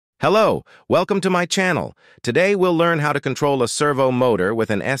Hello, welcome to my channel. Today we'll learn how to control a servo motor with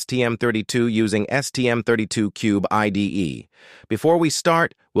an STM32 using STM32 Cube IDE. Before we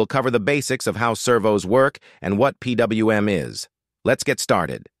start, we'll cover the basics of how servos work and what PWM is. Let's get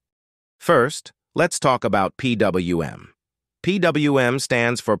started. First, let's talk about PWM. PWM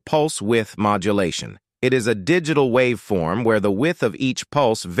stands for pulse width modulation. It is a digital waveform where the width of each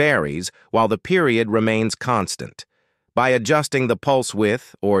pulse varies while the period remains constant. By adjusting the pulse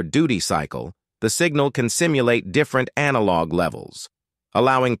width, or duty cycle, the signal can simulate different analog levels,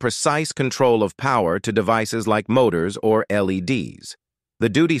 allowing precise control of power to devices like motors or LEDs. The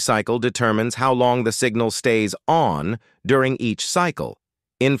duty cycle determines how long the signal stays on during each cycle,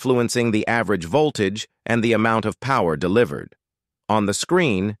 influencing the average voltage and the amount of power delivered. On the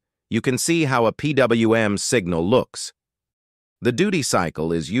screen, you can see how a PWM signal looks. The duty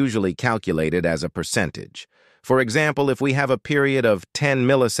cycle is usually calculated as a percentage. For example, if we have a period of 10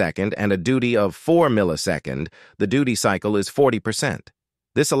 millisecond and a duty of 4 millisecond, the duty cycle is 40%.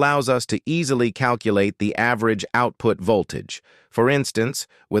 This allows us to easily calculate the average output voltage. For instance,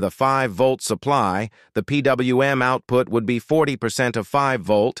 with a 5-volt supply, the PWM output would be 40% of 5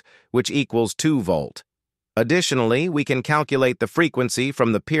 volt, which equals 2 volt. Additionally, we can calculate the frequency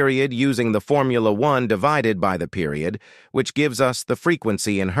from the period using the formula 1 divided by the period, which gives us the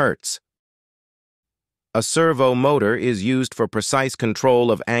frequency in hertz. A servo motor is used for precise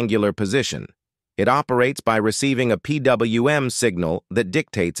control of angular position. It operates by receiving a PWM signal that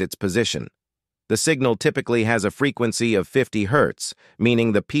dictates its position. The signal typically has a frequency of 50 Hz,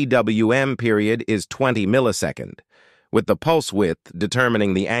 meaning the PWM period is 20 millisecond, with the pulse width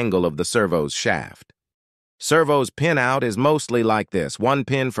determining the angle of the servo's shaft. Servo's pinout is mostly like this: 1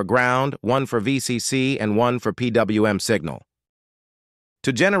 pin for ground, 1 for VCC, and 1 for PWM signal.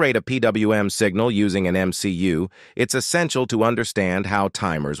 To generate a PWM signal using an MCU, it's essential to understand how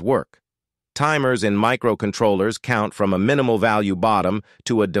timers work. Timers in microcontrollers count from a minimal value bottom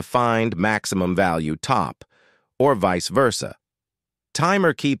to a defined maximum value top, or vice versa.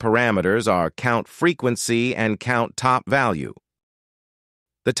 Timer key parameters are count frequency and count top value.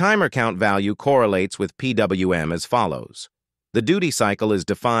 The timer count value correlates with PWM as follows. The duty cycle is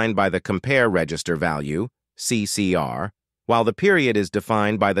defined by the compare register value, CCR, while the period is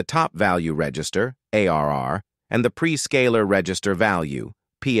defined by the top value register, ARR, and the prescaler register value,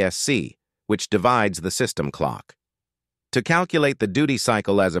 PSC, which divides the system clock. To calculate the duty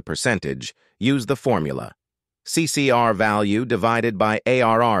cycle as a percentage, use the formula: CCR value divided by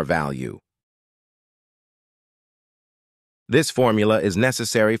ARR value. This formula is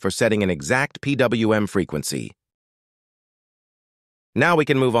necessary for setting an exact PWM frequency. Now we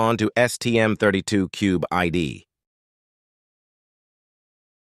can move on to STM32 Cube ID.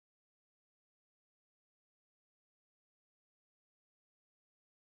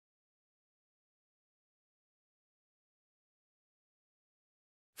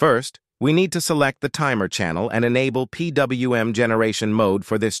 First, we need to select the timer channel and enable PWM generation mode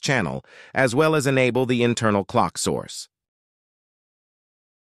for this channel, as well as enable the internal clock source.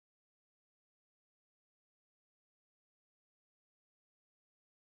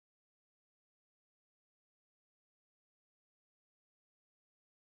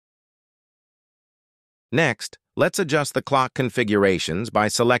 Next, let's adjust the clock configurations by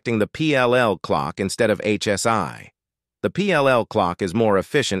selecting the PLL clock instead of HSI. The PLL clock is more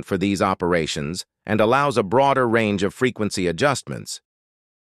efficient for these operations and allows a broader range of frequency adjustments.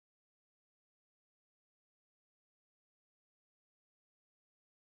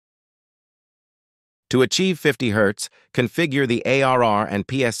 To achieve 50 Hz, configure the ARR and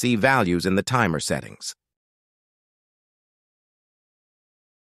PSC values in the timer settings.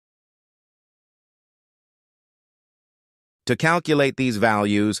 To calculate these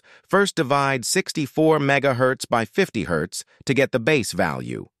values, first divide 64 MHz by 50 Hz to get the base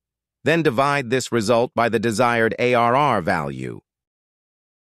value. Then divide this result by the desired ARR value.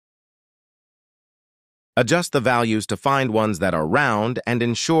 Adjust the values to find ones that are round and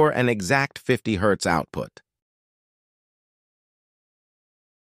ensure an exact 50 Hz output.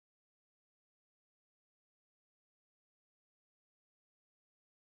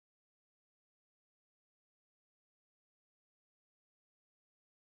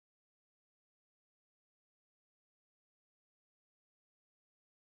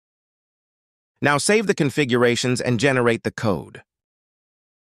 Now save the configurations and generate the code.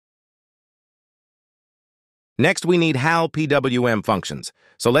 Next, we need HAL PWM functions,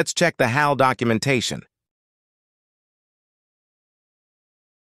 so let's check the HAL documentation.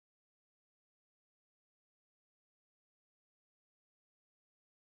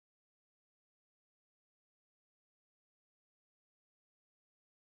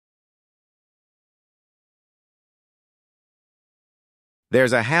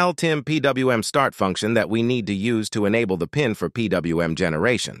 There's a HAL-TIM PWM start function that we need to use to enable the pin for PWM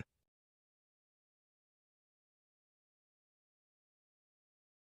generation.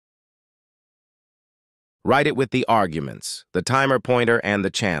 Write it with the arguments, the timer pointer, and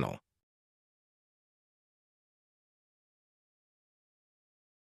the channel.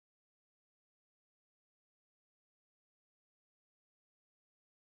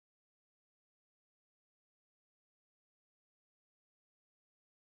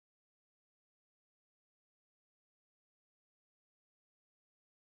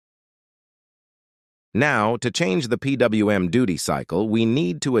 Now, to change the PWM duty cycle, we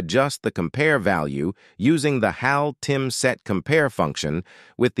need to adjust the compare value using the HAL-TIM set compare function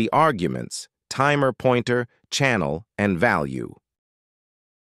with the arguments, timer pointer, channel, and value.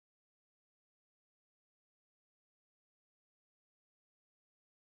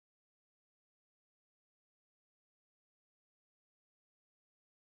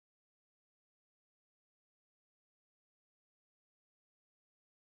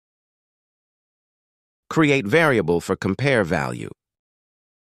 Create variable for compare value.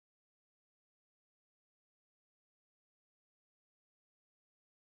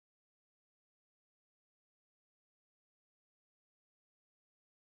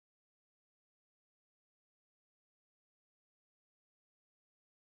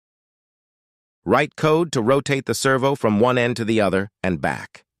 Write code to rotate the servo from one end to the other and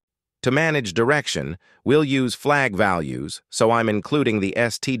back. To manage direction, we'll use flag values, so I'm including the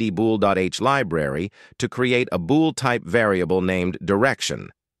stdbool.h library to create a bool-type variable named direction.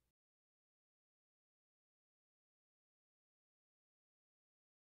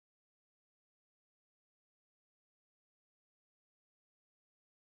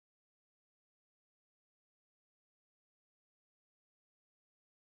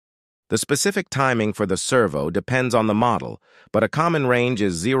 The specific timing for the servo depends on the model, but a common range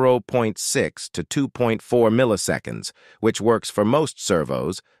is 0.6 to 2.4 milliseconds, which works for most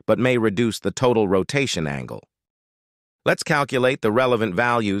servos, but may reduce the total rotation angle. Let's calculate the relevant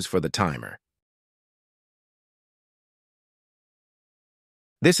values for the timer.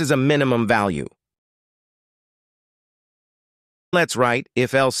 This is a minimum value. Let's write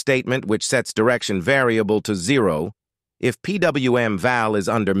if-else statement which sets direction variable to 0 if PWM val is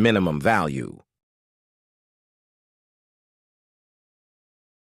under minimum value.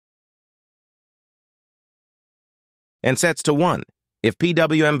 And sets to 1 if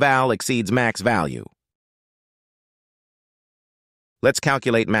PWM val exceeds max value. Let's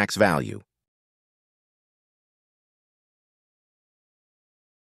calculate max value.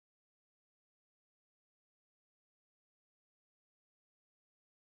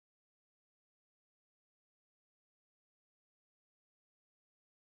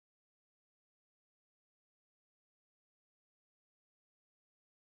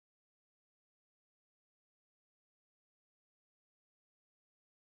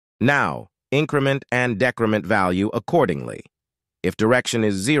 Now, increment and decrement value accordingly. If direction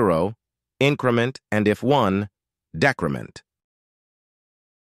is 0, increment, and if 1, decrement.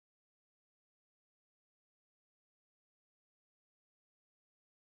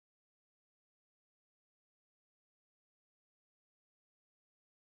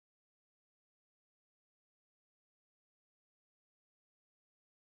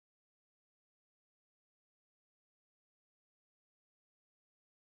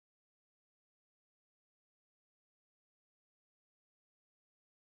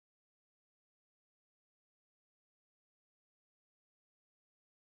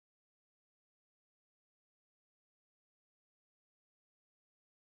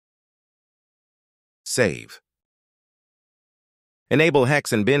 Save. Enable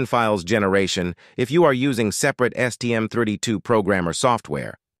hex and bin files generation if you are using separate STM32 programmer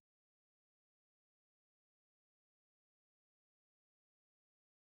software.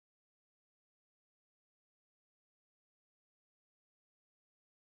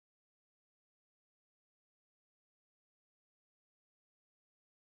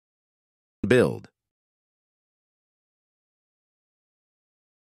 Build.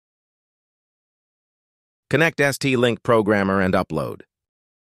 Connect ST-Link programmer and upload.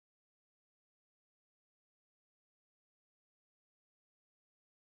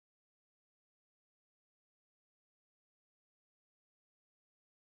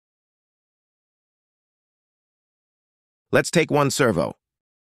 Let's take one servo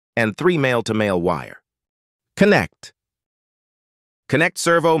and 3 male-to-male wire. Connect. Connect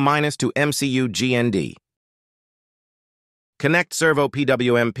servo minus to MCU GND. Connect servo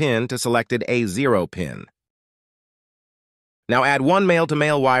PWM pin to selected A0 pin. Now add one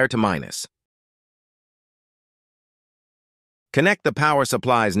male-to-male wire to minus. Connect the power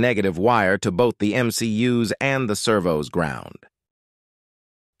supply's negative wire to both the MCU's and the servo's ground.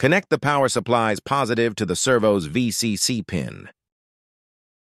 Connect the power supply's positive to the servo's VCC pin.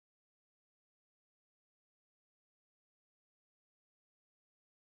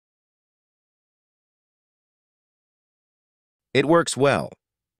 It works well.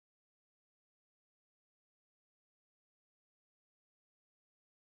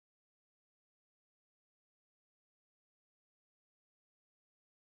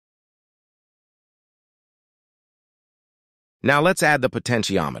 Now let's add the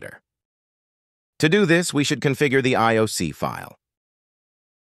potentiometer. To do this, we should configure the IOC file.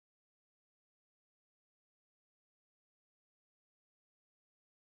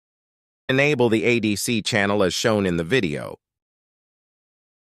 Enable the ADC channel as shown in the video.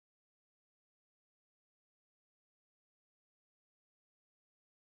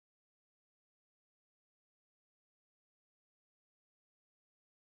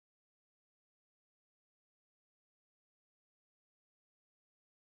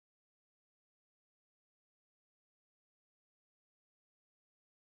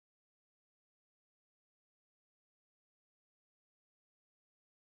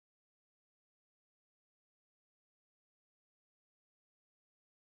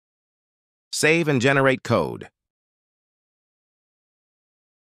 Save and generate code.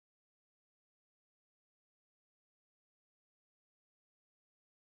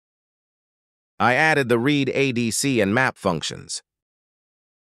 I added the read ADC and map functions.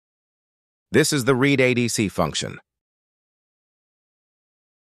 This is the read ADC function.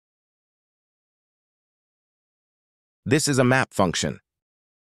 This is a map function.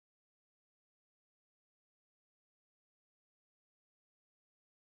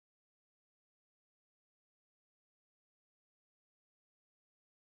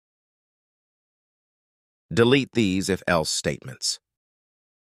 Delete these if-else statements.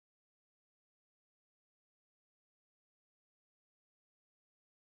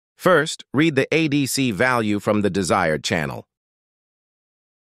 First, read the ADC value from the desired channel.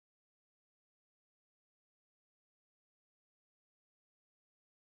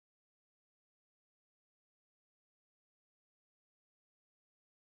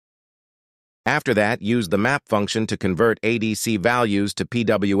 After that, use the map function to convert ADC values to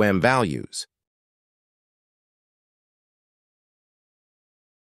PWM values.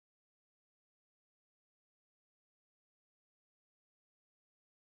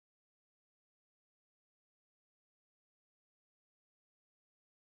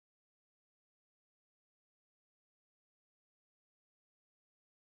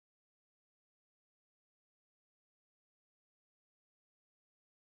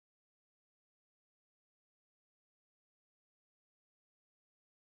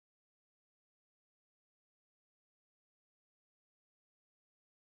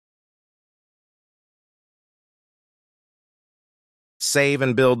 Save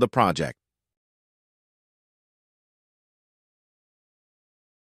and build the project.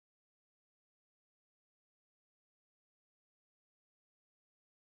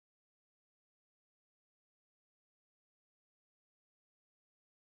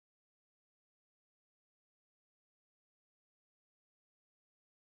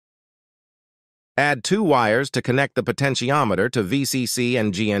 Add 2 wires to connect the potentiometer to VCC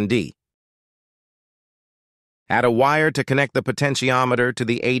and GND. Add a wire to connect the potentiometer to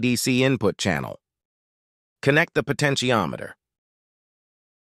the ADC input channel. Connect the potentiometer.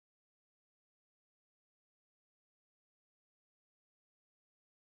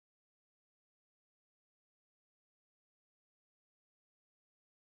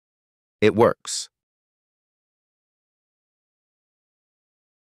 It works.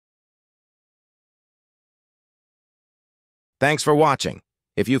 Thanks for watching.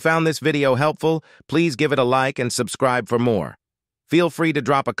 If you found this video helpful, please give it a like and subscribe for more. Feel free to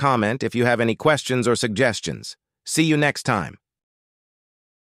drop a comment if you have any questions or suggestions. See you next time.